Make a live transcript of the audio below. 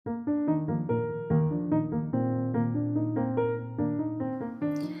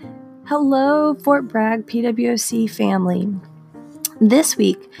Hello, Fort Bragg PWOC family. This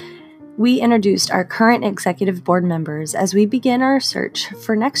week, we introduced our current executive board members as we begin our search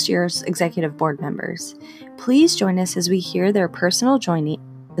for next year's executive board members. Please join us as we hear their personal journey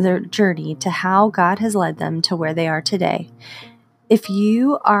to how God has led them to where they are today. If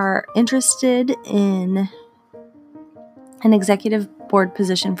you are interested in an executive board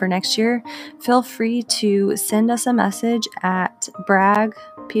position for next year, feel free to send us a message at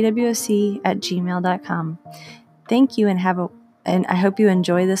braggpwoc@gmail.com. Thank you and I hope you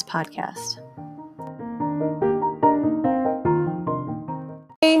enjoy this podcast.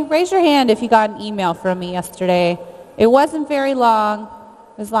 Hey, raise your hand if you got an email from me yesterday. It wasn't very long.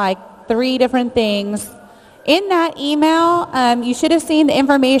 It was like 3 different things. In that email, you should have seen the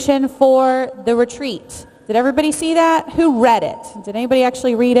information for the retreat. Did everybody see that? Who read it? Did anybody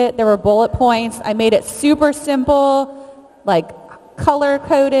actually read it? There were bullet points. I made it super simple, like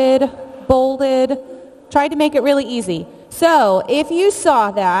color-coded, bolded, tried to make it really easy. So if you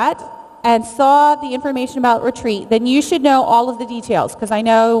saw that and saw the information about retreat, then you should know all of the details, because I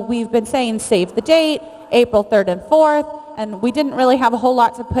know we've been saying save the date, April 3rd and 4th, and we didn't really have a whole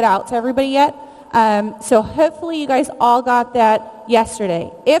lot to put out to everybody yet. So hopefully you guys all got that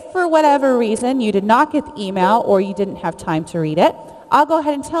yesterday. If for whatever reason you did not get the email or you didn't have time to read it, I'll go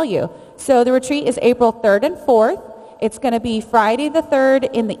ahead and tell you. So the retreat is April 3rd and 4th. It's going to be Friday the 3rd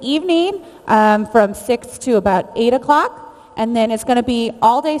in the evening from 6 to about 8 o'clock. And then it's going to be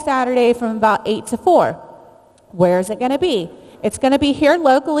all day Saturday from about 8 to 4. Where is it going to be? It's going to be here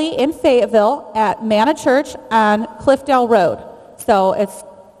locally in Fayetteville at Manna Church on Cliffdale Road. So it's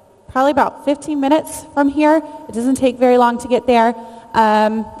probably about 15 minutes from here. It doesn't take very long to get there.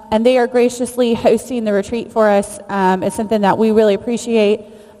 And they are graciously hosting the retreat for us. It's something that we really appreciate.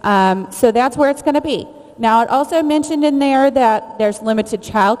 So that's where it's going to be. Now, it also mentioned in there that there's limited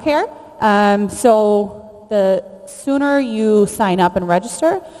childcare. So the sooner you sign up and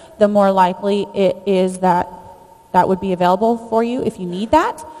register, the more likely it is that that would be available for you if you need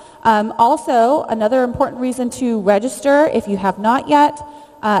that. Also, another important reason to register, if you have not yet,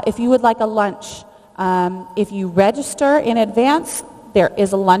 if you would like a lunch, if you register in advance, there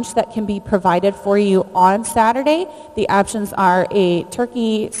is a lunch that can be provided for you on Saturday. The options are a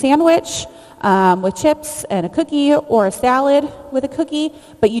turkey sandwich with chips and a cookie, or a salad with a cookie,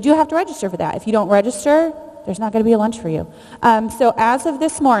 but you do have to register for that. If you don't register, there's not going to be a lunch for you. So as of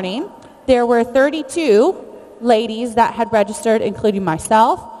this morning, there were 32 ladies that had registered, including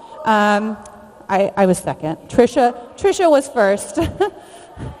myself. I was second. Trisha was first.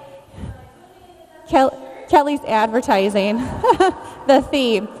 Kelly's advertising the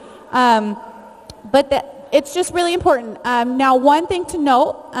theme. But it's just really important. Now, one thing to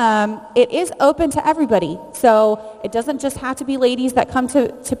note, it is open to everybody. So it doesn't just have to be ladies that come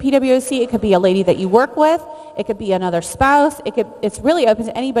to PWOC. It could be a lady that you work with. It could be another spouse. It's really open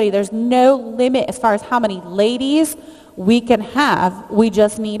to anybody. There's no limit as far as how many ladies we can have. We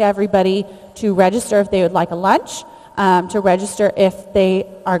just need everybody to register if they would like a lunch, to register if they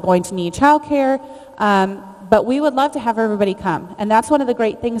are going to need childcare. But we would love to have everybody come. And that's one of the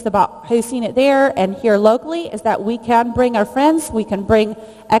great things about hosting it there and here locally, is that we can bring our friends, we can bring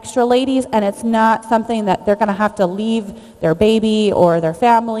extra ladies, and it's not something that they're going to have to leave their baby or their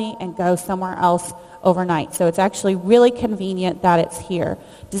family and go somewhere else overnight. So it's actually really convenient that it's here.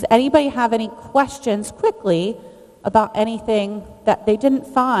 Does anybody have any questions quickly about anything that they didn't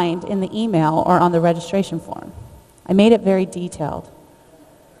find in the email or on the registration form? I made it very detailed.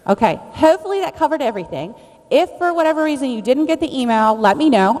 Okay, hopefully that covered everything. If for whatever reason you didn't get the email, let me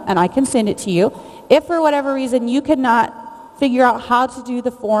know and I can send it to you. If for whatever reason you could not figure out how to do the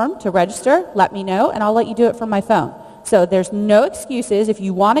form to register, let me know and I'll let you do it from my phone. So there's no excuses. If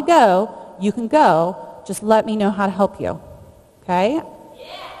you want to go, you can go. Just let me know how to help you. Okay? Yeah.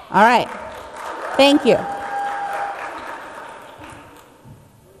 All right. Thank you.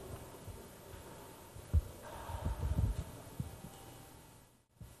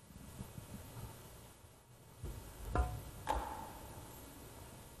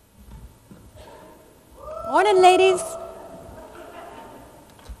 Morning, ladies.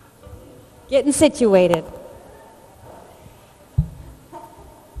 Getting situated.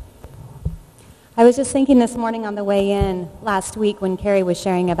 I was just thinking this morning on the way in last week when Carrie was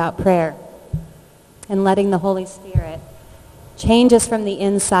sharing about prayer and letting the Holy Spirit change us from the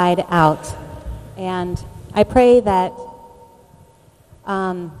inside out. And I pray that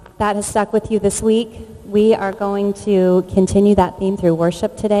that has stuck with you this week. We are going to continue that theme through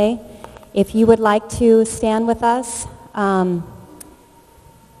worship today. If you would like to stand with us,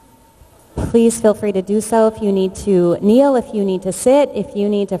 please feel free to do so. If you need to kneel, if you need to sit, if you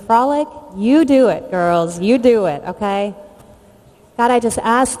need to frolic, you do it, girls. You do it, okay? God, I just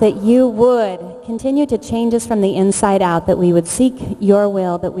ask that you would continue to change us from the inside out, that we would seek your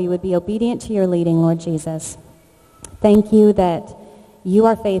will, that we would be obedient to your leading, Lord Jesus. Thank you that you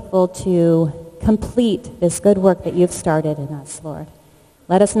are faithful to complete this good work that you've started in us, Lord.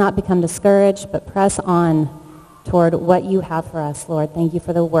 Let us not become discouraged, but press on toward what you have for us, Lord. Thank you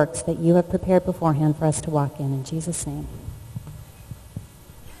for the works that you have prepared beforehand for us to walk in Jesus' name.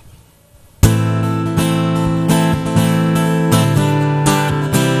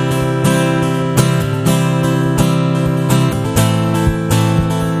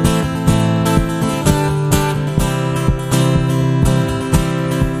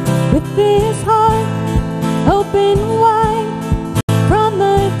 With this heart open wide from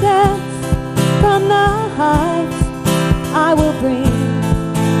the depths, from the heights, I will bring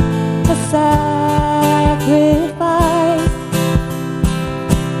a sacrifice.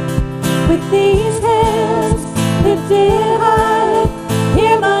 With these hands lifted high,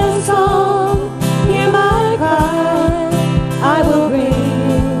 hear my song, hear my cry. I will bring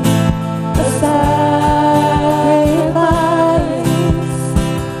a sacrifice.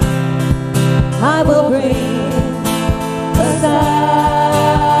 I will bring a sacrifice.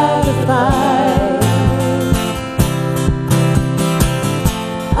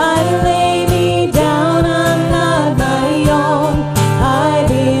 I lay me down, I'm not my own. I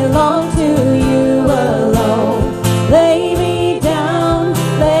belong to you alone. Lay me down,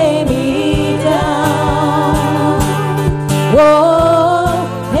 lay me down. Whoa,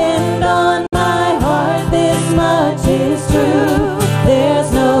 and on my heart this much is true.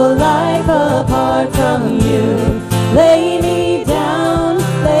 There's no life apart from you. Lay me down,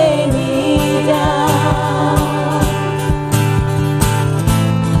 lay me down.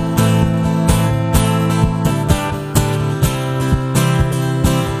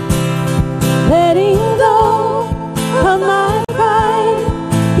 Letting go of my pride,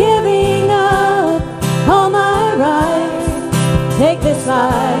 giving up all my rights. Take this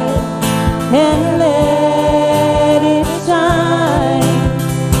light and let it shine.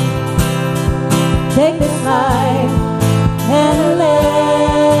 Take this light and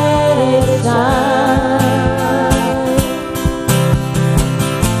let it shine.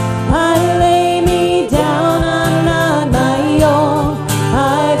 I lay me down, I'm not my own.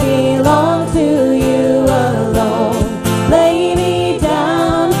 I belong to you alone. Lay me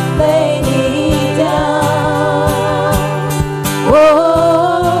down, lay me down.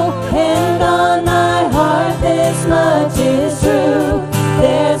 Whoa, and on my heart this much is true.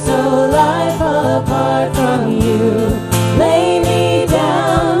 There's no life apart from you. Lay me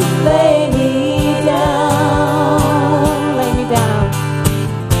down, lay me down. Lay me down.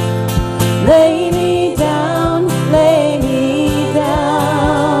 Lay me down, lay me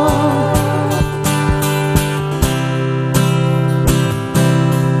down.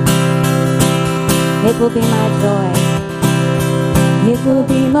 It will be my joy. It will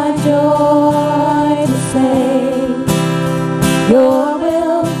be my joy to say your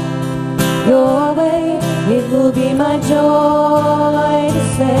will, your way. It will be my joy to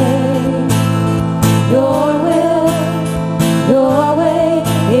say your will, your way.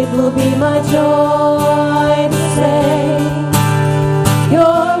 It will be my joy to say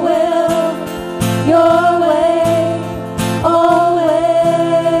your will, your way, always.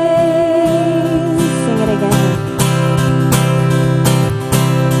 Sing it again.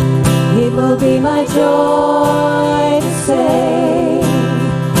 It will be my joy to say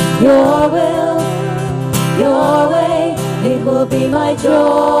your will, your way. It will be my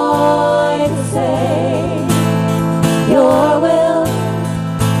joy to say your will,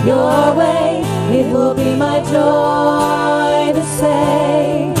 your way. It will be my joy to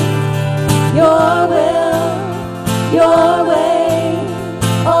say your will, your way,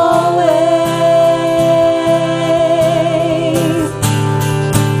 always.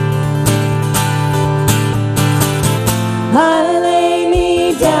 I lay me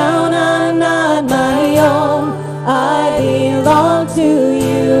down, I'm not my own. I belong to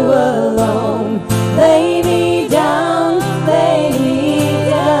you alone. Lay me down, lay me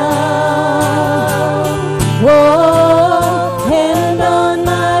down. Whoa, and on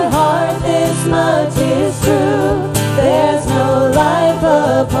my heart this much is true. There's no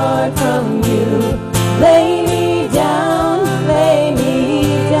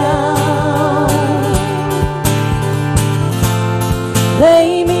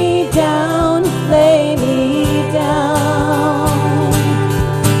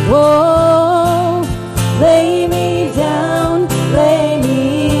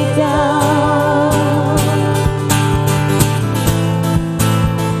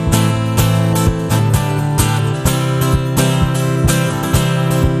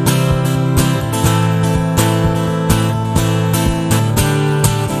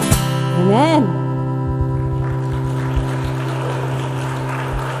Amen.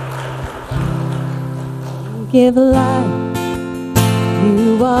 You give life.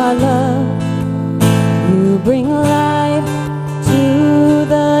 You are love. You bring life to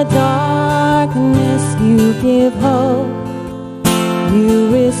the darkness. You give hope. You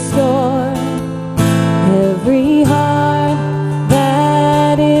restore every heart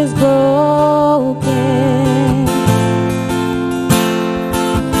that is broken.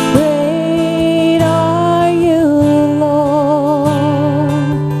 Great are you, Lord.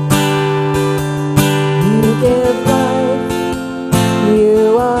 You give life.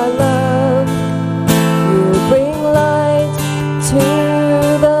 You are love. You bring light to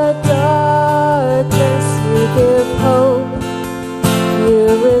the darkness. You give hope. You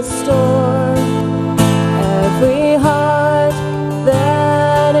restore every heart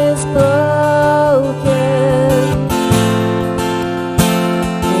that is broken.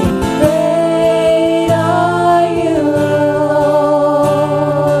 And great are you,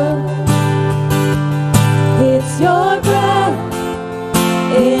 Lord. It's your breath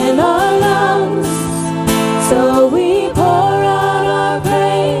in our lungs, so we pour out our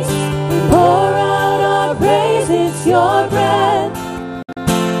praise. We pour out our praise. It's your breath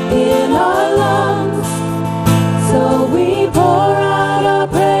in our lungs, so we pour out our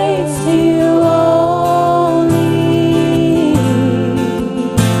praise to you only.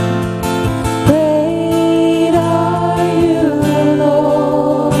 Great are you,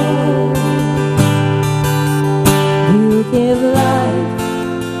 Lord. You give life.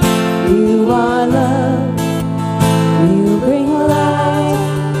 You are love. You bring light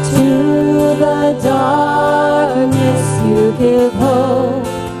to the darkness. You give hope.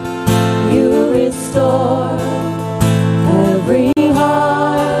 You restore every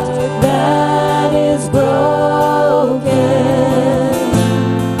heart that is broken.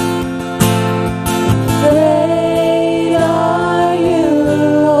 Great are you,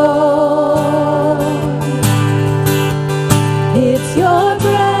 Lord. It's your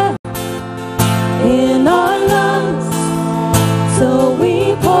breath in our lungs, so we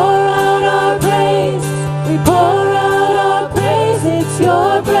pour out our praise. We pour out our praise. It's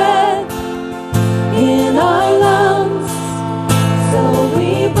your breath in our lungs, so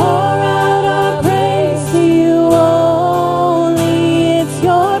we pour out our praise to you only. It's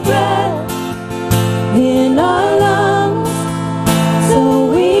your breath in our lungs, so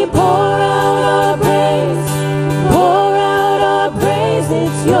we pour out our praise. Pour out our praise.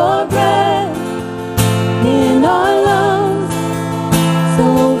 It's your breath in our lungs, so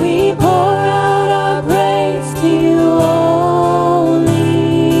we pour out our praise to you only.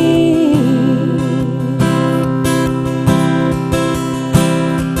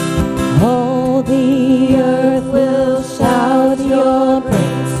 All the earth will shout your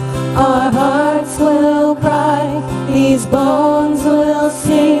praise. Our hearts will cry. These bones will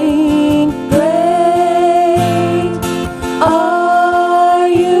sing. Great are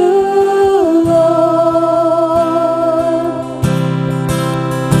you, Lord.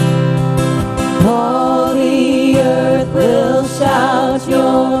 All the earth will shout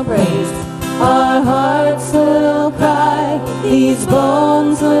your praise. Our hearts will cry. These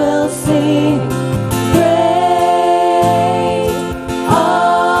bones will sing. Great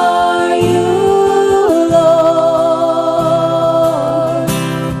are you, Lord.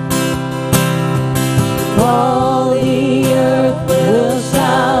 All the earth will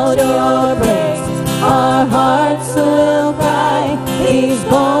shout your praise. Our hearts will cry. These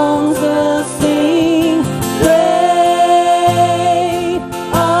bones will sing. Great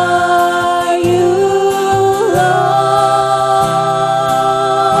are you, Lord.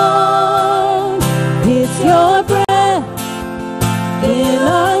 It's your breath in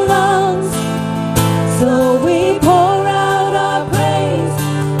our lungs, so we pour out our praise.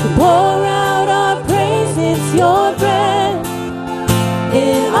 We pour out our praise. It's your breath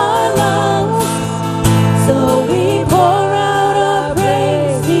in our lungs, so we pour out our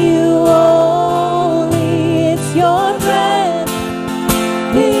praise to you only. It's your breath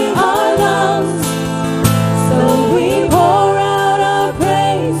in our lungs, so we pour out our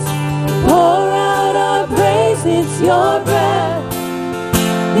praise. Pour out our praise. It's your breath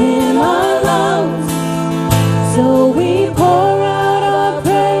in our lungs, so we pour out our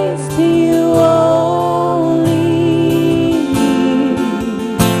praise to you only.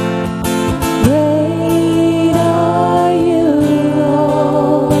 Great are you,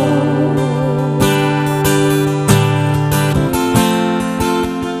 Lord.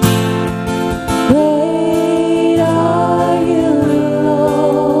 Great are you,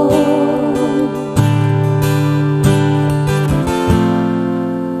 Lord.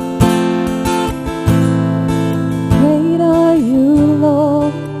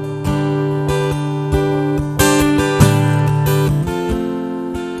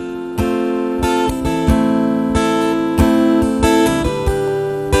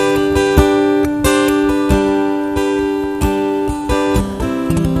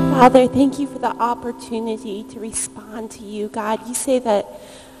 Father, thank you for the opportunity to respond to you, God. You say that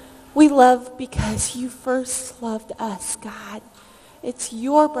we love because you first loved us, God. It's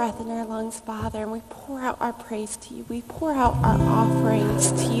your breath in our lungs, Father, and we pour out our praise to you. We pour out our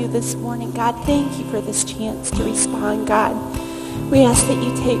offerings to you this morning, God. Thank you for this chance to respond, God. We ask that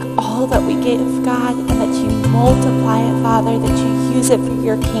you take all that we give, God, and that you multiply it, Father, that you use it for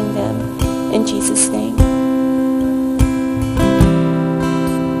your kingdom. In Jesus' name.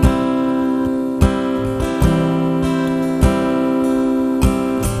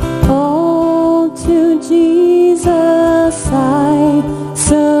 Oh, to Jesus I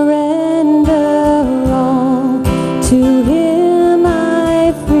surrender all. To him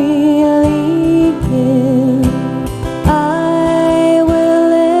I freely give. I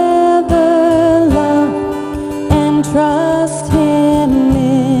will ever love and trust him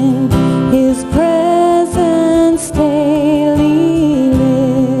in his presence daily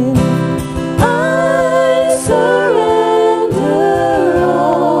live. I surrender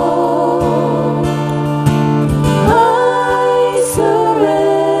all. I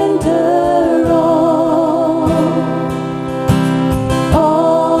surrender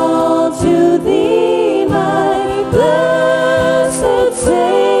all to thee, my blessed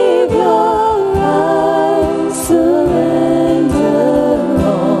Savior. I surrender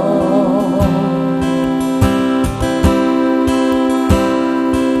all.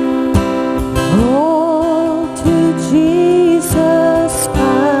 Oh, to Jesus I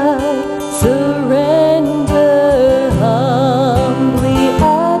surrender humbly.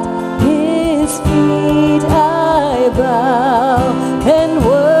 At his feet I bow, and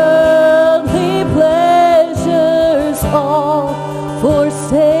worldly pleasures all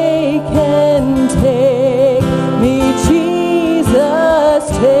forsake and take me. Jesus,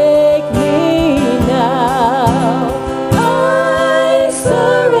 take me now. I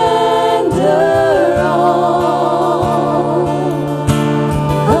surrender all.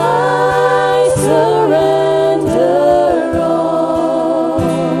 I surrender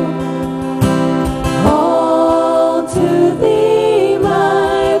all to thee,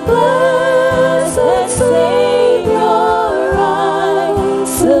 my blessed Savior. I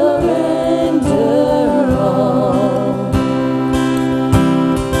surrender all.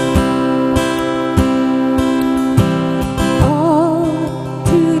 All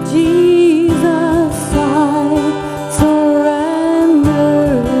to Jesus I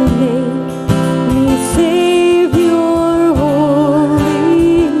surrender. Make me Savior,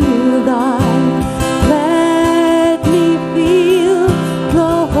 wholly thine. Let me feel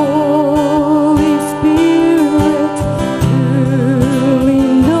the Holy Spirit. Truly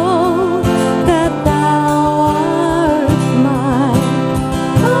know that thou art mine.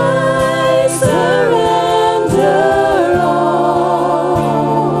 I surrender all.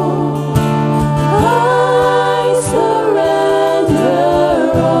 I surrender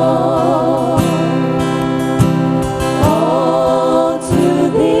all to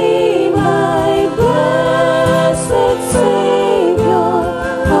thee, my blessed Savior.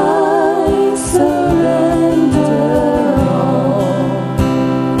 I surrender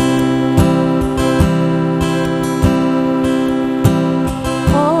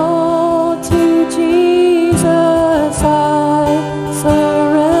all to Jesus I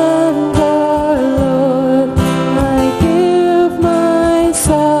surrender, Lord. I give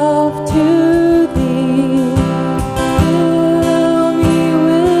myself to thee. Fill me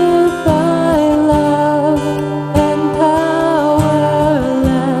with thy love and power.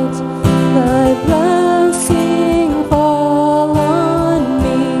 Let thy blessing fall on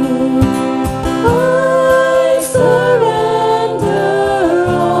me. I surrender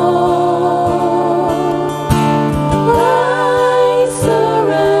all. I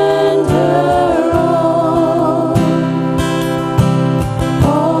surrender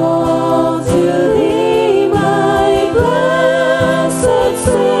all to thee, my blessed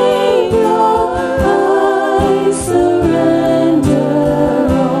Savior. I surrender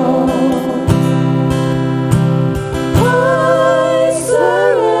all. I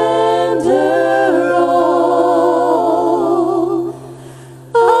surrender all.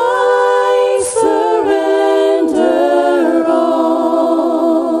 I surrender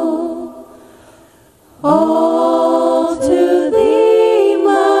all to thee,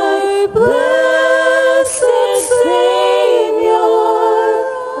 my blessed Savior.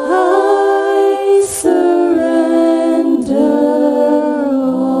 I surrender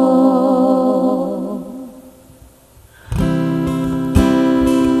all.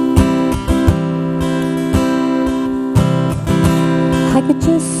 I could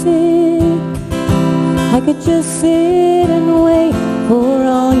just sit I could just sit and wait for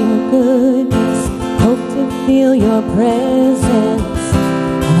all your goodness, hope to feel your presence.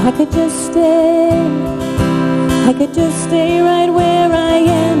 And I could just stay right where I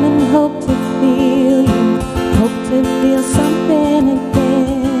am and hope to feel you, hope to feel something again.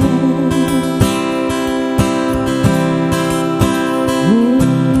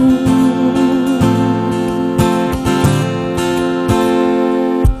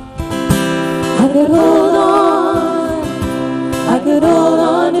 I could hold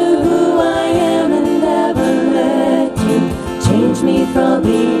on to who I am and never let you change me from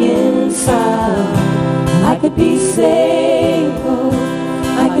the inside. I could be safe, oh,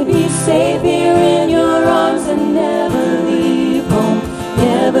 I could be safe here in your arms and never leave home,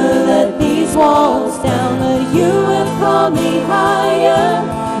 never let these walls down. But you have called me higher,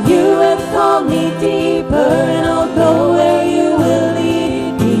 you have called me deeper, and I'll go where you will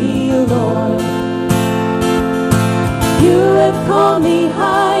lead me, Lord. You have called me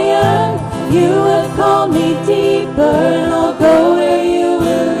higher, you have called me deeper, and I'll go where you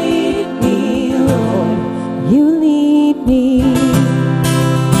will lead me, Lord. You lead me.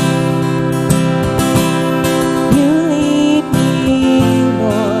 You lead me,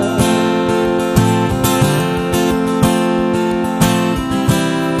 Lord.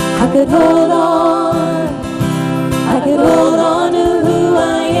 I could hold on to who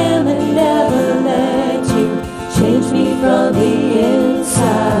I am and never let you change me from the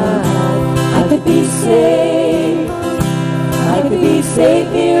inside. I could be safe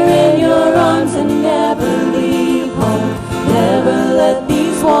here in your arms and never leave home, never let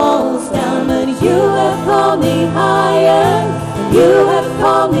these walls down. But you have called me higher, you have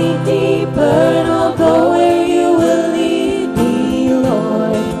called me deeper, and I'll go where you will lead me,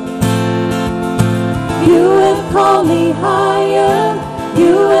 Lord. You have called me higher,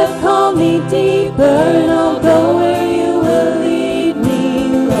 you have called me deeper, and I'll go where you will lead me,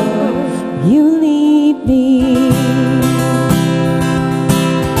 Lord. You lead me.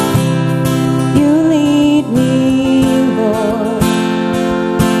 You lead me, Lord.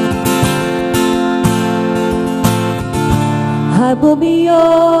 I will be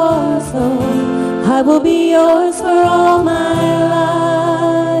yours, Lord. I will be yours for all my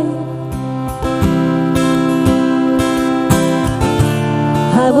life.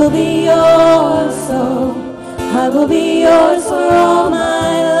 I will be yours, so I will be yours for all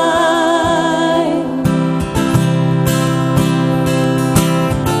my life.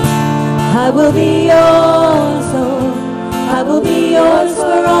 I will be yours, so I will be yours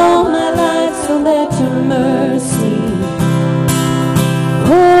for all my life. So let your mercy,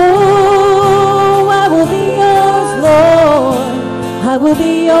 oh, I will be yours, Lord. I will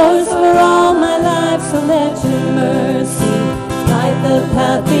be yours for all my life. So let your mercy light the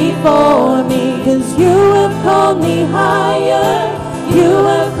path before me, 'cause you have called me higher, you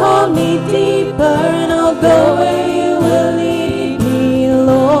have called me deeper, and I'll go where you will lead me,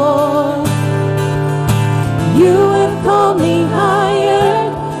 Lord. You have called me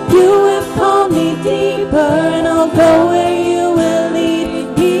higher, you have called me deeper, and I'll go where you will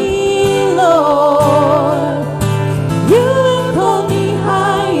lead me, Lord. You have called me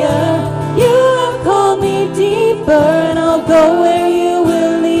higher, you have called me deeper, and I'll go where you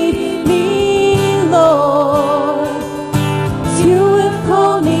will lead me, Lord. You have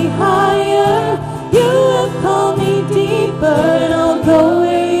called me higher, you have called me deeper, and I'll go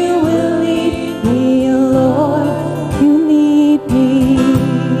where you will lead me, Lord. You lead me.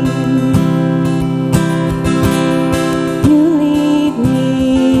 You lead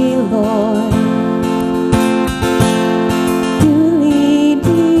me, Lord. You lead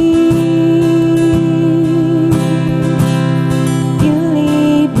me. You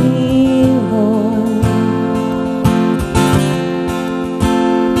lead me, Lord.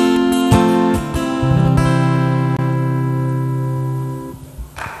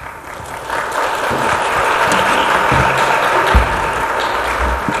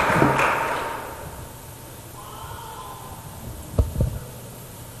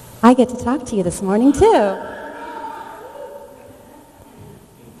 I get to talk to you this morning, too.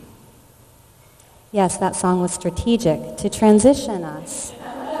 Yes, that song was strategic to transition us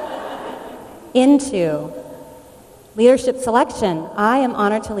into leadership selection. I am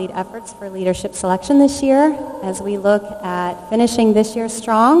honored to lead efforts for leadership selection this year as we look at finishing this year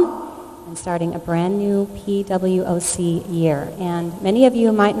strong and starting a brand new PWOC year. And many of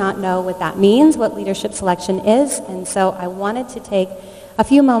you might not know what that means, what leadership selection is, and so I wanted to take a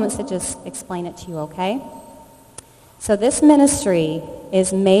few moments to just explain it to you, okay? So this ministry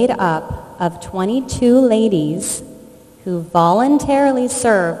is made up of 22 ladies who voluntarily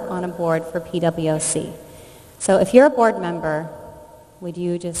serve on a board for PWOC. So if you're a board member, would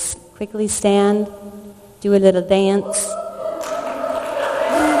you just quickly stand, do a little dance?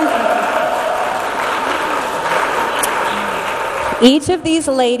 Each of these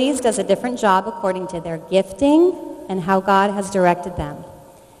ladies does a different job according to their gifting and how God has directed them.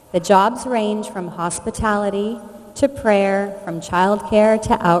 The jobs range from hospitality to prayer, from childcare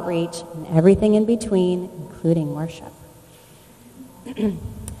to outreach, and everything in between, including worship.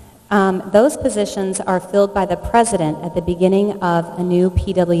 Those positions are filled by the president at the beginning of a new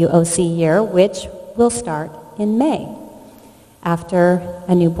PWOC year, which will start in May after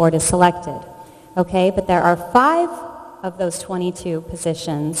a new board is selected. Okay, but there are 5 of those 22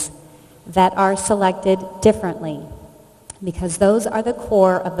 positions that are selected differently because those are the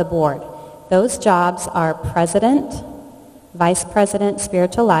core of the board. Those jobs are president, vice president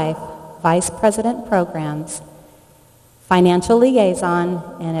spiritual life, vice president programs, financial liaison,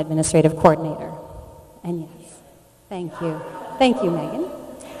 and administrative coordinator. And yes, thank you. Thank you, Megan.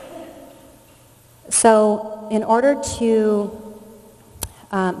 So in order to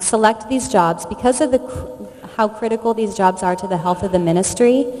select these jobs, because of how critical these jobs are to the health of the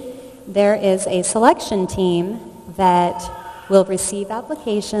ministry, there is a selection team that will receive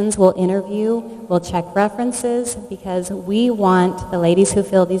applications, will interview, will check references, because we want the ladies who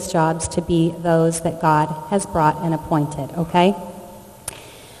fill these jobs to be those that God has brought and appointed, okay?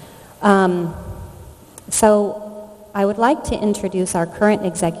 So I would like to introduce our current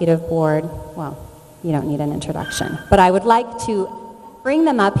executive board. Well, you don't need an introduction, but I would like to bring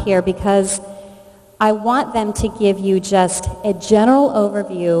them up here because I want them to give you just a general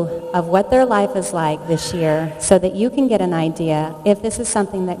overview of what their life is like this year so that you can get an idea if this is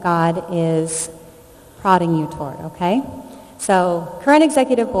something that God is prodding you toward, okay? So, current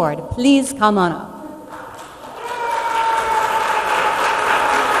executive board, please come on up.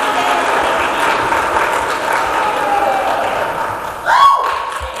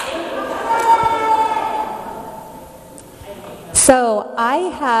 So, I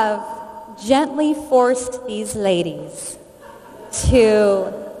have gently forced these ladies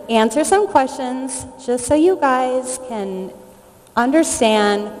to answer some questions just so you guys can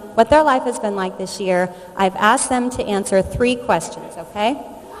understand what their life has been like this year. I've asked them to answer 3 questions, okay?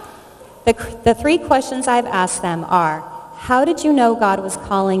 The 3 questions I've asked them are, how did you know God was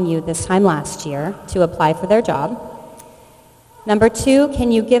calling you this time last year to apply for their job? Number 2,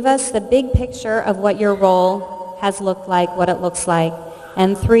 can you give us the big picture of what your role has looked like, what it looks like?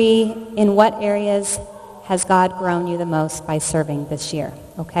 And 3, in what areas has God grown you the most by serving this year?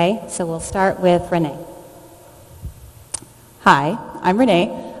 Okay, so we'll start with Renee. Hi, I'm Renee.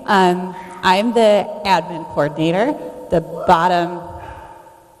 I'm the admin coordinator, the bottom,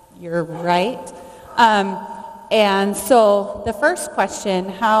 you're right. And so the first question,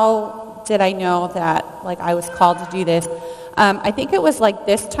 how did I know that I was called to do this? I think it was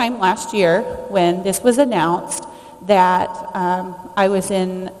this time last year when this was announced that I was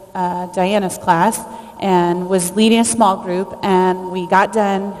in Diana's class and was leading a small group, and we got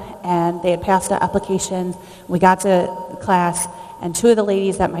done and they had passed the applications. We got to class, and 2 of the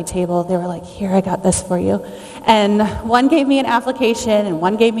ladies at my table, they were like, here, I got this for you. And one gave me an application and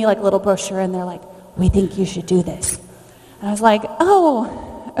one gave me a little brochure, and they're like, we think you should do this. And I was like,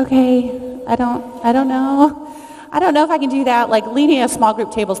 oh, okay, I don't know. I don't know if I can do that. Leading a small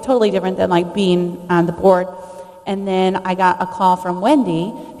group table is totally different than being on the board. And then I got a call from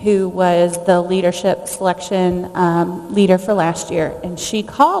Wendy, who was the leadership selection leader for last year. And she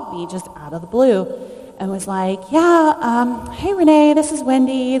called me just out of the blue and was like, yeah, hey, Renee, this is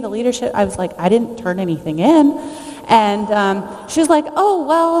Wendy, the leadership. I was like, I didn't turn anything in. And she was like, oh,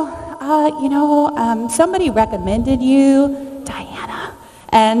 well, somebody recommended you, Diana.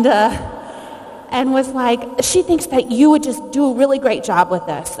 And was like, she thinks that you would just do a really great job with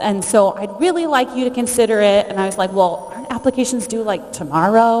this. And so I'd really like you to consider it. And I was like, well, aren't applications due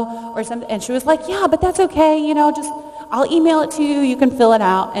tomorrow or something? And she was like, yeah, but that's okay. Just I'll email it to you. You can fill it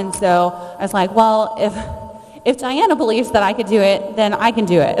out. And so I was like, well, if Diana believes that I could do it, then I can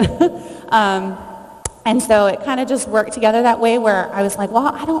do it. And so it kind of just worked together that way where I was like, well,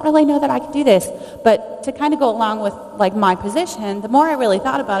 I don't really know that I could do this. But to kind of go along with my position, the more I really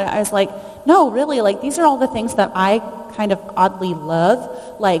thought about it, I was like, no, really, these are all the things that I kind of oddly love,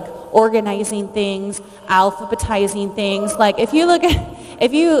 organizing things, alphabetizing things.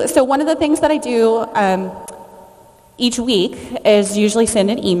 So one of the things that I do each week is usually send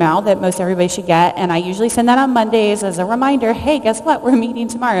an email that most everybody should get, and I usually send that on Mondays as a reminder, hey, guess what, we're meeting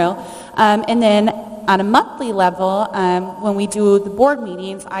tomorrow. And then on a monthly level, when we do the board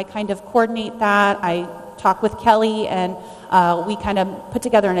meetings, I kind of coordinate that. I talk with Kelly, and we kind of put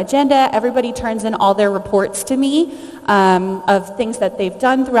together an agenda. Everybody turns in all their reports to me of things that they've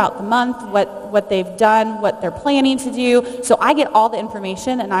done throughout the month, what they've done, what they're planning to do. So I get all the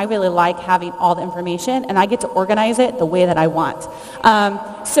information, and I really like having all the information, and I get to organize it the way that I want.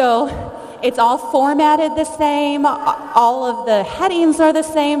 So it's all formatted the same. All of the headings are the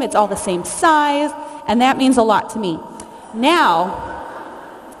same. It's all the same size, and that means a lot to me. Now,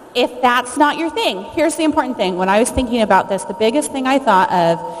 if that's not your thing, here's the important thing. When I was thinking about this, the biggest thing I thought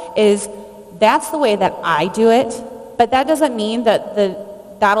of is that's the way that I do it, but that doesn't mean that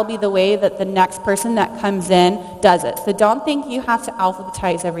that'll be the way that the next person that comes in does it. So don't think you have to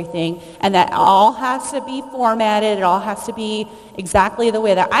alphabetize everything and that all has to be formatted, it all has to be exactly the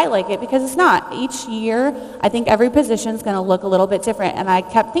way that I like it, because it's not. Each year, I think every position is going to look a little bit different, and I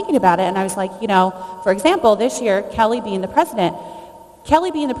kept thinking about it, and I was like, for example, this year, Kelly being the president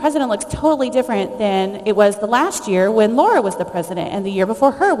looks totally different than it was the last year when Laura was the president, and the year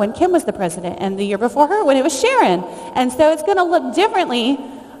before her when Kim was the president, and the year before her when it was Sharon. And so it's going to look differently.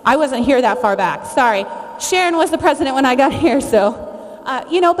 I wasn't here that far back. Sorry. Sharon was the president when I got here, so,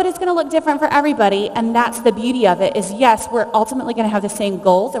 but it's going to look different for everybody, and that's the beauty of it is, yes, we're ultimately going to have the same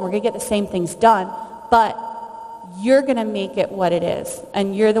goals, and we're going to get the same things done, but you're going to make it what it is,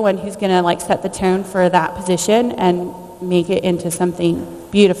 and you're the one who's going to, set the tone for that position and make it into something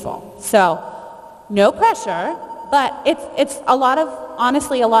beautiful. So, no pressure, but it's a lot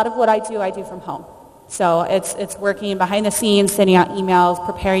of what I do from home. So it's working behind the scenes, sending out emails,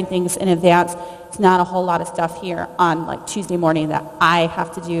 preparing things in advance. It's not a whole lot of stuff here on Tuesday morning that I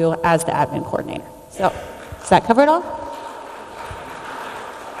have to do as the admin coordinator. So, does that cover it all?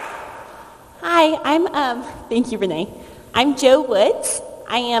 Hi, thank you, Renee. I'm Jo Woods.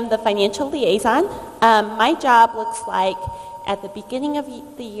 I am the financial liaison. My job looks like at the beginning of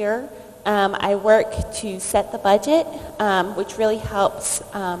the year, I work to set the budget, which really helps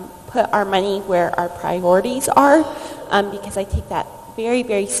put our money where our priorities are, because I take that very,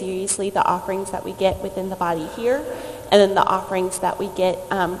 very seriously, the offerings that we get within the body here, and then the offerings that we get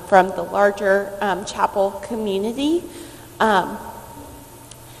from the larger chapel community. And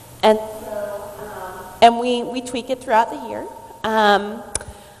we tweak it throughout the year.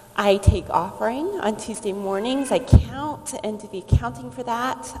 I take offering on Tuesday mornings. I count and do the accounting for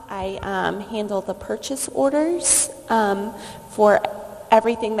that. I handle the purchase orders for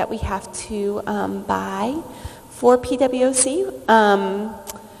everything that we have to buy for PWOC.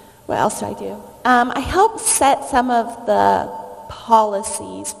 What else do I do? I help set some of the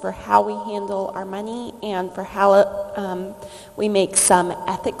policies for how we handle our money and for how we make some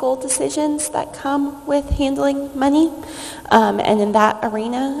ethical decisions that come with handling money, and in that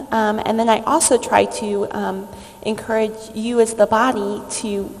arena. And then I also try to encourage you as the body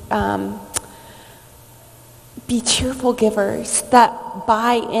to be cheerful givers that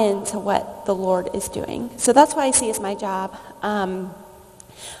buy into what the Lord is doing. So that's what I see as my job.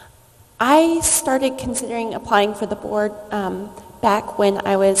 I started considering applying for the board back when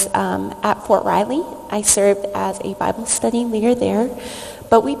I was at Fort Riley. I served as a Bible study leader there.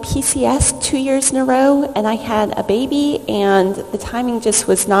 But we PCS'd 2 years in a row, and I had a baby, and the timing just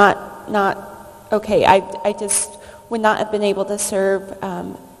was not okay. I just would not have been able to serve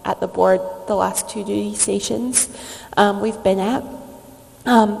at the board the last 2 duty stations we've been at.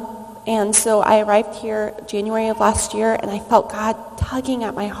 And so I arrived here January of last year, and I felt God tugging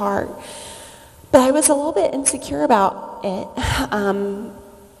at my heart. But I was a little bit insecure about it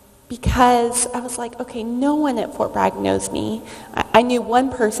because I was like, okay, no one at Fort Bragg knows me. I knew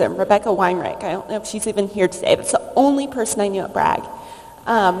one person, Rebecca Weinreich. I don't know if she's even here today. That's the only person I knew at Bragg.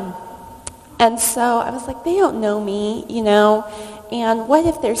 And so I was like, they don't know me, and what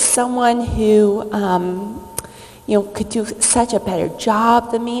if there's someone who could do such a better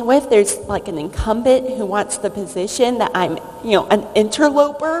job than me? What if there's like an incumbent who wants the position that I'm, an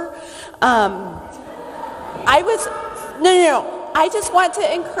interloper? I just want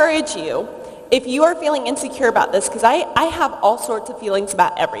to encourage you, if you are feeling insecure about this, because I have all sorts of feelings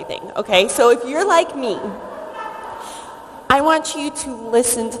about everything, okay? So if you're like me, I want you to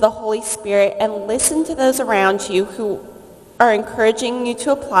listen to the Holy Spirit and listen to those around you who are encouraging you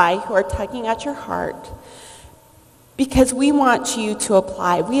to apply, who are tugging at your heart, because we want you to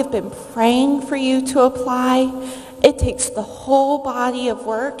apply. We have been praying for you to apply. It takes the whole body of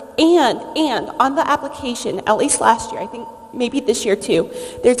work, and on the application, at least last year, I think maybe this year too,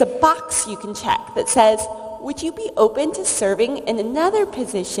 there's a box you can check that says, would you be open to serving in another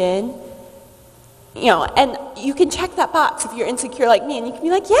position and you can check that box if you're insecure like me, and you can be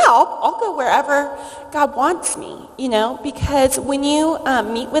like, yeah, I'll go wherever God wants me, because when you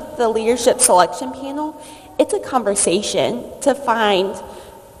meet with the leadership selection panel, it's a conversation to find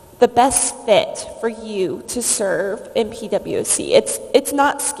the best fit for you to serve in PWC. It's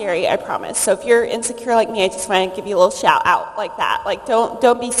not scary, I promise. So if you're insecure like me, I just want to give you a little shout out like that. Like,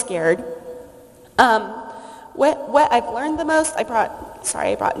 don't be scared. What I've learned the most, I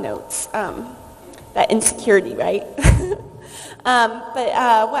brought notes. That insecurity, right? But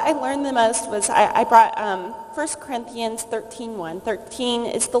what I learned the most was I brought 1 Corinthians 13:1. 13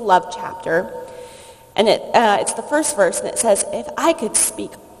 is the love chapter. And it's the first verse, and it says, if I could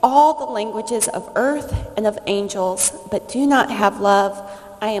speak all the languages of earth and of angels, but do not have love,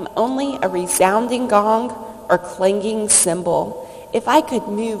 I am only a resounding gong or clanging cymbal. If I could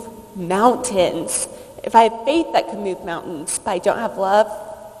move mountains, if I have faith that can move mountains, but I don't have love,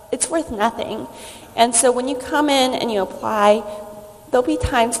 it's worth nothing. And so when you come in and you apply, there'll be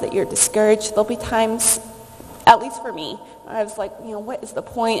times that you're discouraged. There'll be times, at least for me, I was like, what is the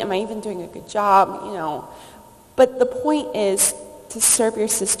point? Am I even doing a good job? But the point is to serve your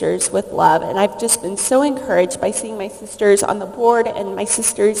sisters with love. And I've just been so encouraged by seeing my sisters on the board and my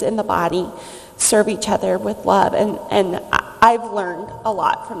sisters in the body serve each other with love. And I've learned a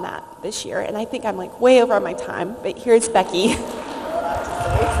lot from that this year. And I think I'm like way over my time, but here's Becky.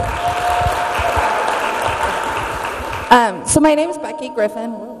 So my name is Becky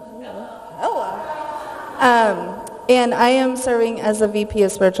Griffin. Hello. And I am serving as a VP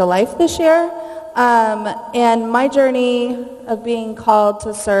of Spiritual Life this year. And my journey of being called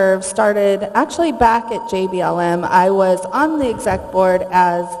to serve started actually back at JBLM. I was on the exec board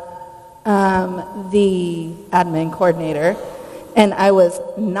as the admin coordinator, and I was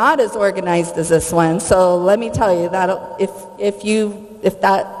not as organized as this one. So let me tell you that if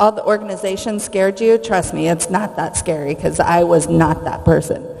that all the organization scared you, trust me, it's not that scary, because I was not that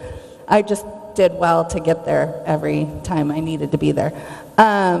person. I just did well to get there every time I needed to be there.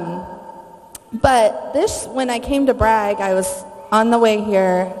 But when I came to Bragg, I was on the way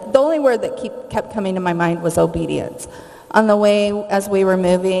here. The only word that kept coming to my mind was obedience. On the way, as we were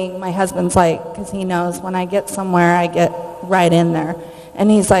moving, my husband's like, because he knows when I get somewhere, I get right in there.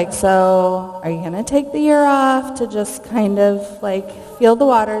 And he's like, so are you going to take the year off to just kind of like feel the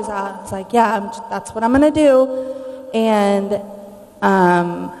waters out? I was like, yeah, that's what I'm going to do. And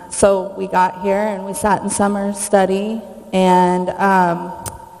so we got here and we sat in summer study, and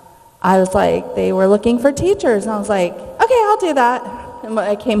I was like, they were looking for teachers. And I was like, okay, I'll do that. And when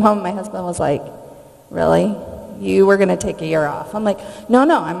I came home, my husband was like, really? You were going to take a year off? I'm like, no,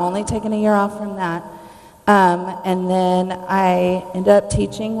 I'm only taking a year off from that. And then I ended up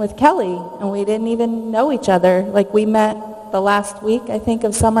teaching with Kelly, and we didn't even know each other. Like, we met the last week, I think,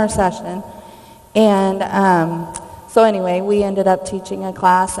 of summer session. And so anyway, we ended up teaching a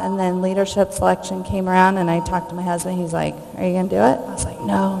class, and then leadership selection came around, and I talked to my husband. He's like, are you going to do it? I was like,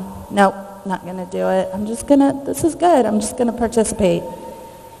 nope, not going to do it. This is good. I'm just going to participate.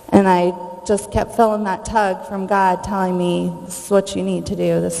 And I just kept feeling that tug from God telling me, this is what you need to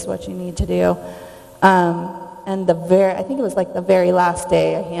do. This is what you need to do. And I think it was like the very last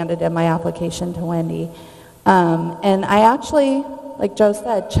day, I handed in my application to Wendy. And I actually, like Joe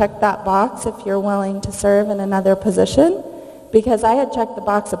said, checked that box if you're willing to serve in another position, because I had checked the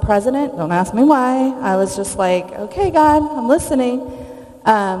box of president. Don't ask me why. I was just like, okay, God, I'm listening.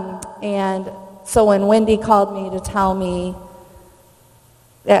 And so when Wendy called me to tell me,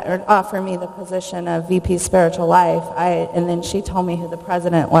 or offer me the position of VP Spiritual Life, and then she told me who the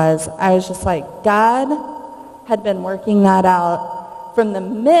president was, I was just like, God had been working that out from the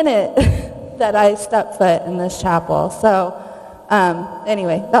minute that I stepped foot in this chapel. So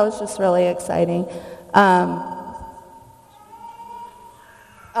anyway, that was just really exciting.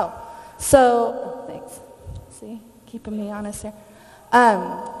 Thanks. See, keeping me honest here.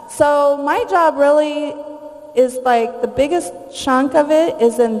 So my job really is like the biggest chunk of it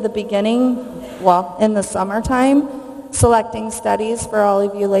is in the beginning, in the summertime, selecting studies for all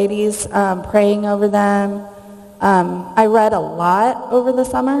of you ladies, praying over them. I read a lot over the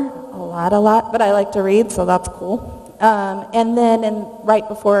summer, a lot, but I like to read, so that's cool. And then right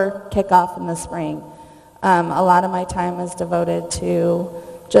before kickoff in the spring, a lot of my time is devoted to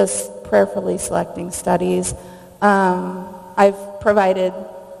just prayerfully selecting studies. I've provided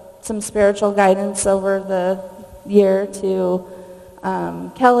some spiritual guidance over the year to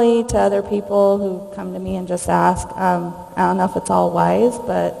Kelly, to other people who come to me and just ask. I don't know if it's all wise,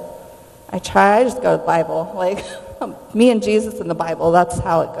 but I try. I just go to the Bible. Like, me and Jesus in the Bible, that's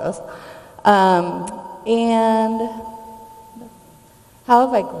how it goes. And How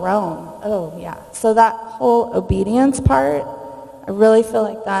have I grown? Oh, yeah. So that whole obedience part, I really feel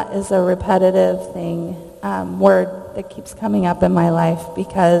like that is a repetitive thing, word that keeps coming up in my life,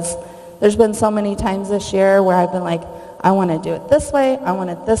 because there's been so many times this year where I've been like, I want to do it this way, I want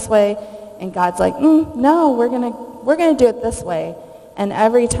it this way, and God's like, no, we're gonna do it this way. And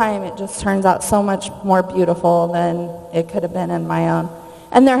every time it just turns out so much more beautiful than it could have been in my own.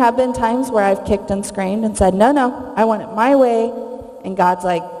 And there have been times where I've kicked and screamed and said, no, I want it my way. And God's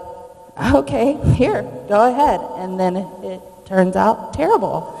like, okay, here, go ahead. And then it turns out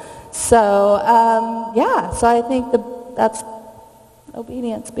terrible. So, so I think that's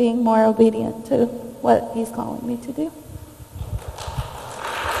obedience, being more obedient to what he's calling me to do.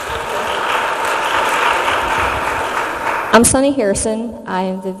 I'm Sunny Harrison. I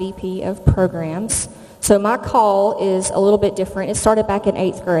am the VP of Programs. So my call is a little bit different. It started back in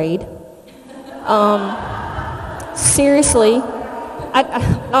 8th grade. Seriously,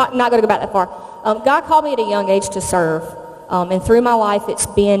 I'm not going to go back that far. God called me at a young age to serve. And through my life, it's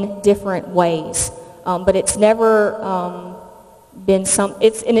been different ways. But it's never been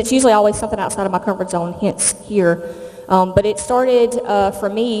it's usually always something outside of my comfort zone, hence here. But it started for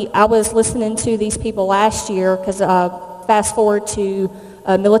me, I was listening to these people last year, because fast forward to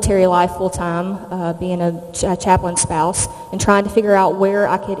military life full-time, being a chaplain spouse, and trying to figure out where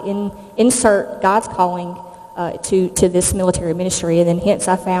I could insert God's calling to this military ministry. And then hence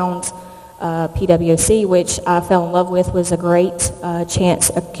I found PWC, which I fell in love with, was a great chance,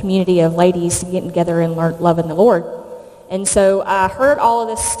 a community of ladies getting together and loving the Lord. And so I heard all of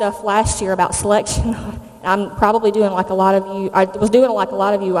this stuff last year about selection. I'm probably doing like a lot of you. I was doing like a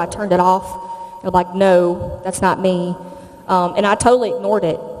lot of you. I turned it off. I'm like, no, that's not me. And I totally ignored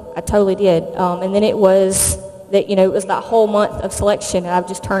it. I totally did. And then it was that, it was that whole month of selection, and I've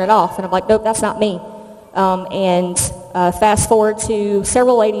just turned it off. And I'm like, nope, that's not me. And fast forward to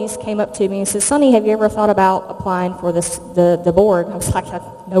several ladies came up to me and said, Sunny, have you ever thought about applying for the board? I was like,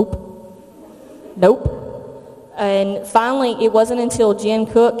 nope. And finally, it wasn't until Jen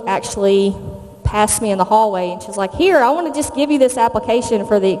Cook actually passed me in the hallway, and she's like, here, I want to just give you this application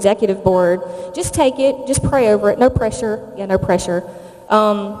for the executive board. Just take it. Just pray over it. No pressure. Yeah, no pressure.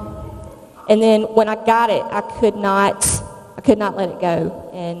 And then when I got it, I could not let it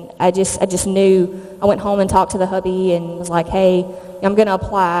go. And I just knew. I went home and talked to the hubby and was like, hey, I'm going to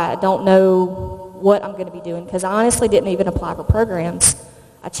apply. I don't know what I'm going to be doing, because I honestly didn't even apply for programs.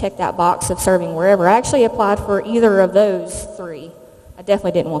 I checked that box of serving wherever. I actually applied for either of those three. I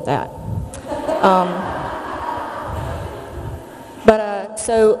definitely didn't want that.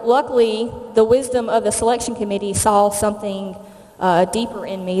 So luckily, the wisdom of the selection committee saw something deeper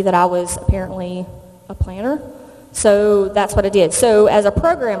in me, that I was apparently a planner. So that's what I did. So as a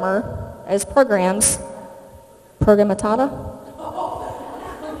programmer, as programs, programmatata?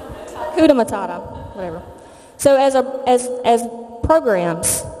 Kuda Matata, whatever. So as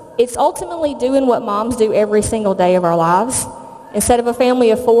programs, it's ultimately doing what moms do every single day of our lives. Instead of a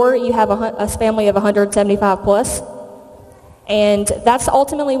family of 4, you have a family of 175 plus. And that's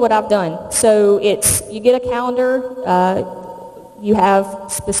ultimately what I've done. So you get a calendar, you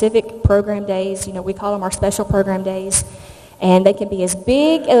have specific program days, we call them our special program days. And they can be as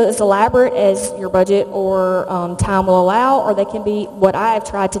big, as elaborate as your budget or time will allow, or they can be what I have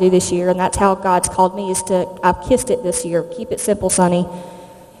tried to do this year, and that's how God's called me, I've kissed it this year. Keep it simple, Sonny.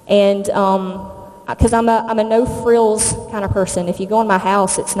 And because I'm a no frills kind of person. If you go in my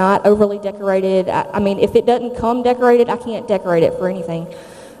house, it's not overly decorated. I mean, if it doesn't come decorated, I can't decorate it for anything.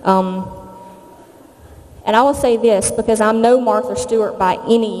 And I will say this, because I'm no Martha Stewart by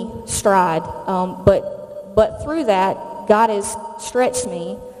any stride, but through that, God has stretched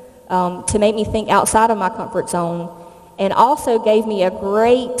me to make me think outside of my comfort zone, and also gave me a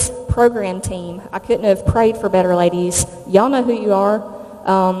great program team. I couldn't have prayed for better, ladies. Y'all know who you are,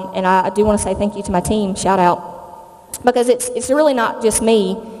 and I do want to say thank you to my team. Shout out. Because it's really not just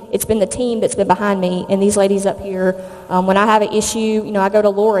me. It's been the team that's been behind me, and these ladies up here. When I have an issue, I go to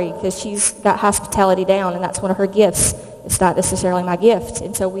Lori, because she's got hospitality down, and that's one of her gifts. It's not necessarily my gift,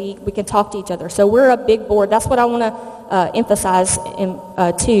 and so we can talk to each other. So we're a big board. That's what I want to emphasize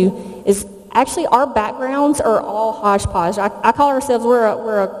too, is actually our backgrounds are all hodgepodge. I call ourselves,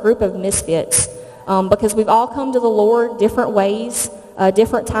 we're a group of misfits, because we've all come to the Lord different ways,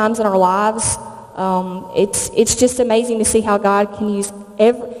 different times in our lives. It's just amazing to see how God can use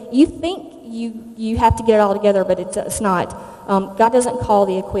you think you have to get it all together, but it's not. God doesn't call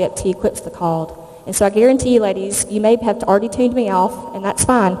the equipped, he equips the called. And so I guarantee you, ladies, you may have already tuned me off, and that's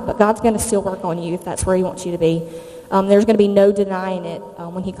fine, but God's going to still work on you if that's where he wants you to be. There's going to be no denying it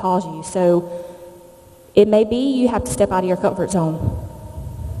when he calls you. So it may be you have to step out of your comfort zone.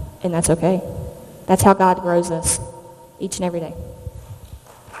 And that's okay. That's how God grows us each and every day.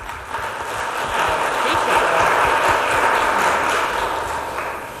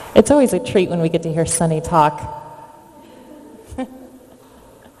 It's always a treat when we get to hear Sunny talk.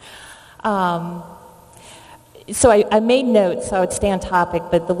 So I made notes so I would stay on topic,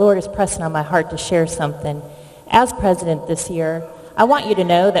 but the Lord is pressing on my heart to share something. As president this year, I want you to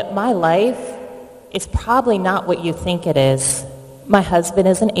know that my life is probably not what you think it is. My husband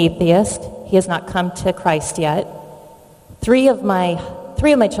is an atheist. He has not come to Christ yet. Three of my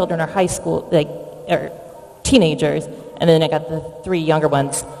children are high school, or teenagers, and then I got the 3 younger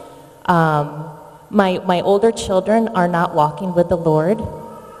ones. My older children are not walking with the Lord.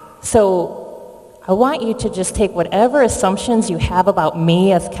 So I want you to just take whatever assumptions you have about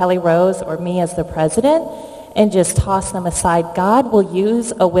me as Kelly Rose or me as the president and just toss them aside. God will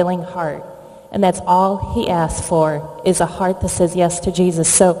use a willing heart. And that's all he asks for, is a heart that says yes to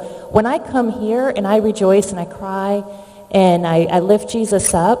Jesus. So when I come here and I rejoice and I cry and I lift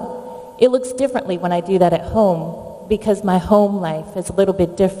Jesus up, it looks differently when I do that at home, because my home life is a little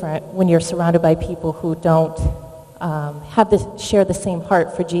bit different when you're surrounded by people who don't share the same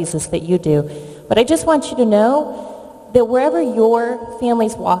heart for Jesus that you do. But I just want you to know that wherever your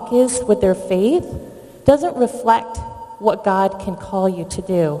family's walk is with their faith doesn't reflect what God can call you to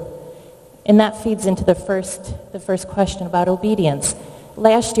do. And that feeds into the first question about obedience.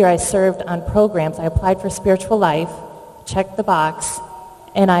 Last year I served on programs. I applied for Spiritual Life, checked the box,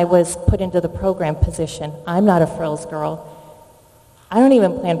 and I was put into the program position. I'm not a frills girl. I don't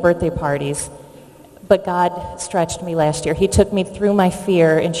even plan birthday parties. But God stretched me last year. He took me through my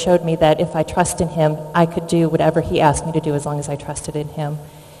fear and showed me that if I trust in him, I could do whatever he asked me to do as long as I trusted in him.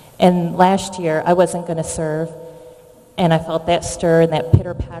 And last year I wasn't going to serve. And I felt that stir and that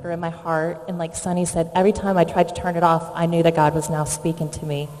pitter-patter in my heart. And like Sonny said, every time I tried to turn it off, I knew that God was now speaking to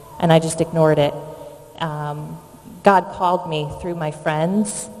me. And I just ignored it. God called me through my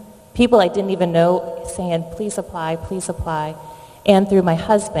friends, people I didn't even know, saying, please apply, and through my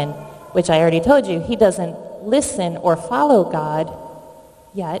husband, which I already told you, he doesn't listen or follow God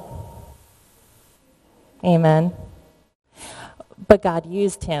yet. Amen. But God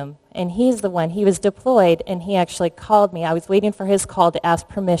used him, and he's the one. He was deployed, and he actually called me. I was waiting for his call to ask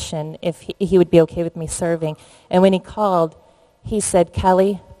permission if he would be okay with me serving. And when he called, he said,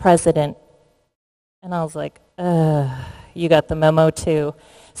 Kelly, president. And I was like, you got the memo too.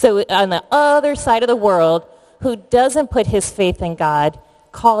 So on the other side of the world, who doesn't put his faith in God,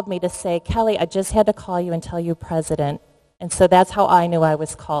 called me to say, Kelly, I just had to call you and tell you president. And so that's how I knew I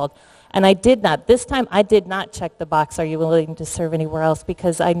was called. And I did not. This time I did not check the box, are you willing to serve anywhere else?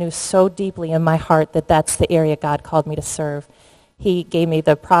 Because I knew so deeply in my heart that that's the area God called me to serve. He gave me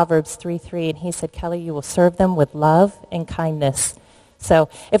the Proverbs 3:3, and he said, Kelly, you will serve them with love and kindness. So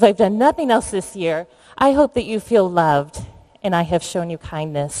if I've done nothing else this year, I hope that you feel loved and I have shown you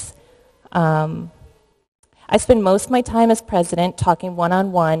kindness. I spend most of my time as president talking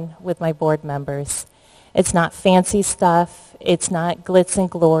one-on-one with my board members. It's not fancy stuff. It's not glitz and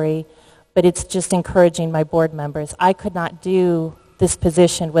glory, but it's just encouraging my board members. I could not do this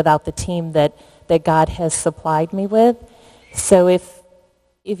position without the team that God has supplied me with. So if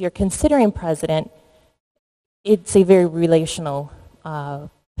you're considering president, it's a very relational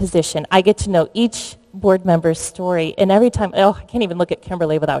position. I get to know each board member's story, and every time, I can't even look at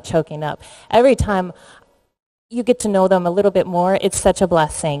Kimberly without choking up. Every time you get to know them a little bit more, it's such a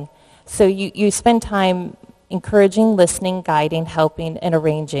blessing. So you spend time encouraging, listening, guiding, helping, and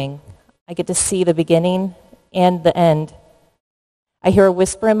arranging. I get to see the beginning and the end. I hear a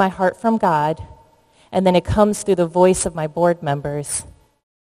whisper in my heart from God, and then it comes through the voice of my board members.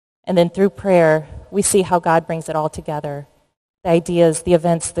 And then through prayer, we see how God brings it all together. The ideas, the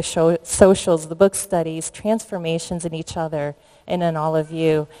events, the socials, the book studies, transformations in each other, and in all of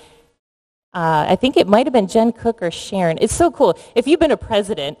you. I think it might have been Jen Cook or Sharon. It's so cool. If you've been a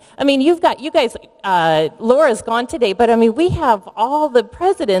president, I mean, you guys, Laura's gone today, but I mean, we have all the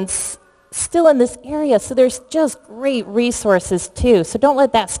presidents still in this area, so there's just great resources too. So don't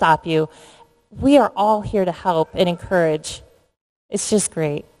let that stop you. We are all here to help and encourage. It's just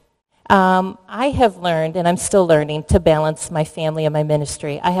great. I have learned, and I'm still learning, to balance my family and my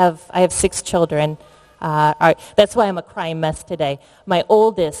ministry. I have 6 children. That's why I'm a crying mess today. My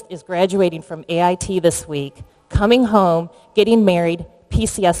oldest is graduating from AIT this week, coming home, getting married,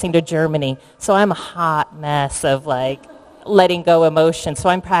 PCSing to Germany. So I'm a hot mess of letting go emotion. So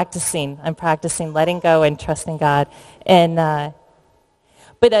I'm practicing letting go and trusting God. And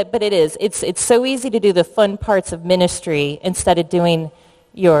but it's so easy to do the fun parts of ministry instead of doing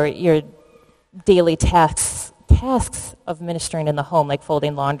your daily tasks tasks of ministering in the home, like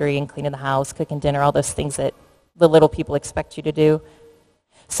folding laundry and cleaning the house, cooking dinner, all those things that the little people expect you to do.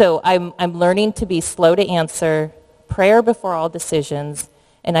 So I'm learning to be slow to answer, prayer before all decisions,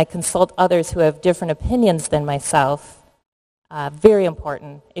 and I consult others who have different opinions than myself. Very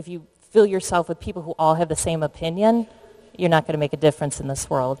important. If you fill yourself with people who all have the same opinion, you're not going to make a difference in this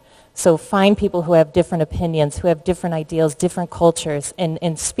world. So find people who have different opinions, who have different ideals, different cultures,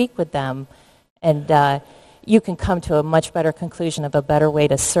 and speak with them. And you can come to a much better conclusion of a better way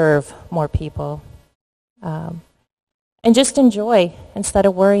to serve more people. And just enjoy instead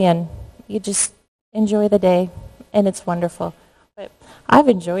of worrying. You just enjoy the day, and it's wonderful. But I've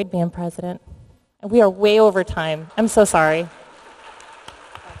enjoyed being president. And we are way over time. I'm so sorry.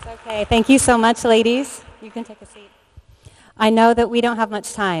 That's okay. Thank you so much, ladies. You can take a seat. I know that we don't have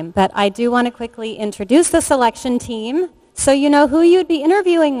much time, but I do want to quickly introduce the selection team so you know who you'd be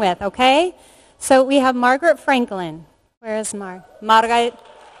interviewing with, okay? So we have Margaret Franklin. Where is Margaret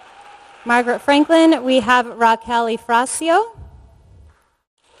Franklin. We have Raquel Ifracio.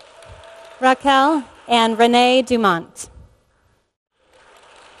 Raquel and Renee Dumont.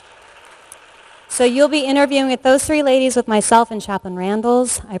 So you'll be interviewing with those three ladies with myself and Chaplain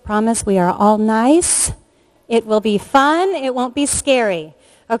Randalls. I promise we are all nice. It will be fun. It won't be scary.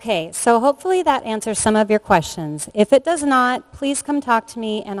 Okay, so hopefully that answers some of your questions. If it does not, please come talk to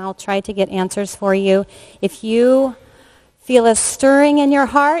me and I'll try to get answers for you. If you feel a stirring in your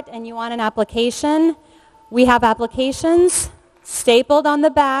heart and you want an application, we have applications. Stapled on the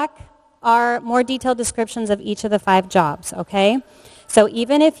back are more detailed descriptions of each of the 5 jobs, okay? So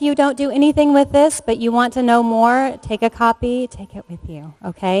even if you don't do anything with this, but you want to know more, take a copy, take it with you,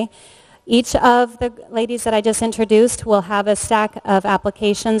 okay? Each of the ladies that I just introduced will have a stack of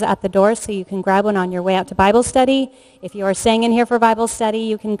applications at the door, so you can grab one on your way out to Bible study. If you are staying in here for Bible study,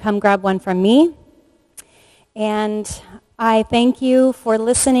 you can come grab one from me. And I thank you for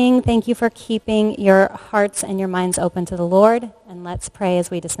listening. Thank you for keeping your hearts and your minds open to the Lord. And let's pray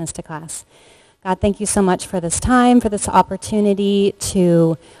as we dismiss to class. God, thank you so much for this time, for this opportunity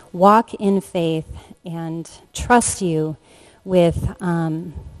to walk in faith and trust you with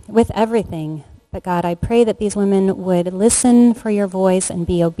everything. But God, I pray that these women would listen for your voice and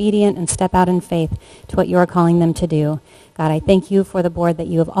be obedient and step out in faith to what you are calling them to do. God, I thank you for the board that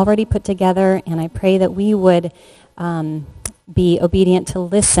you have already put together, and I pray that we would be obedient to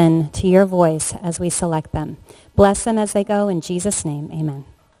listen to your voice as we select them. Bless them as they go. In Jesus' name, amen.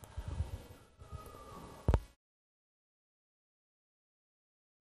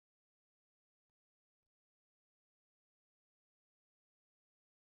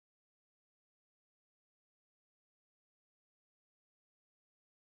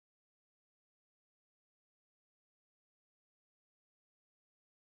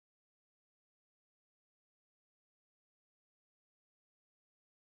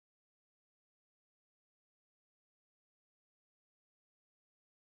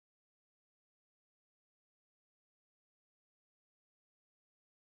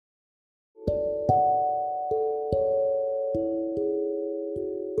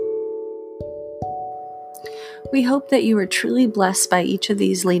 We hope that you were truly blessed by each of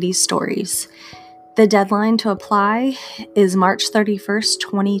these ladies' stories. The deadline to apply is March 31st,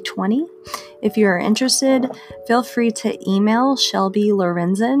 2020. If you are interested, feel free to email Shelby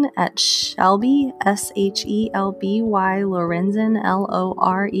Lorenzen at Shelby, Shelby Lorenzen,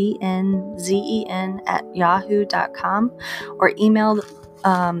 Lorenzen at yahoo.com, or email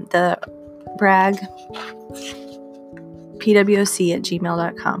the Bragg pwoc at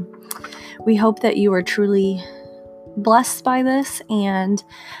gmail.com. We hope that you are truly blessed by this, and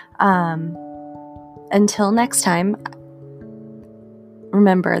until next time,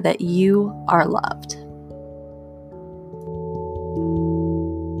 remember that you are loved.